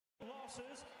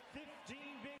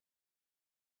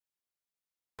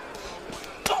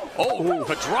Oh,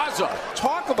 Pedraza.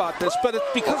 Talk about this, but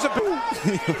it's because of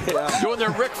Doing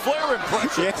their Ric Flair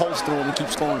impression. Yeah, holds through him and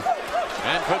keeps going.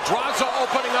 And Pedraza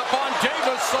opening up on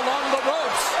Davis along the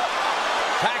ropes.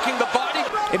 Packing the body.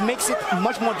 It makes it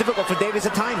much more difficult for Davis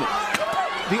to time it.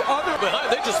 The other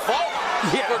behind, they just fall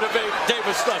for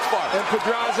Davis thus far. And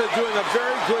Pedraza doing a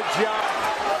very good job.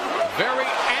 Very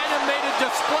animated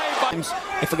display.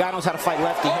 If a guy knows how to fight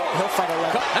lefty, he'll fight a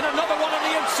lefty. And another one on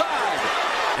the inside.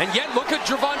 And yet look at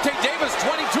Gervonta Davis,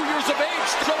 22 years of age,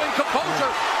 showing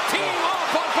composure, teeing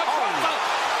off on Pedraza.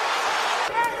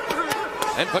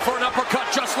 And for an uppercut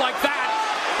just like that.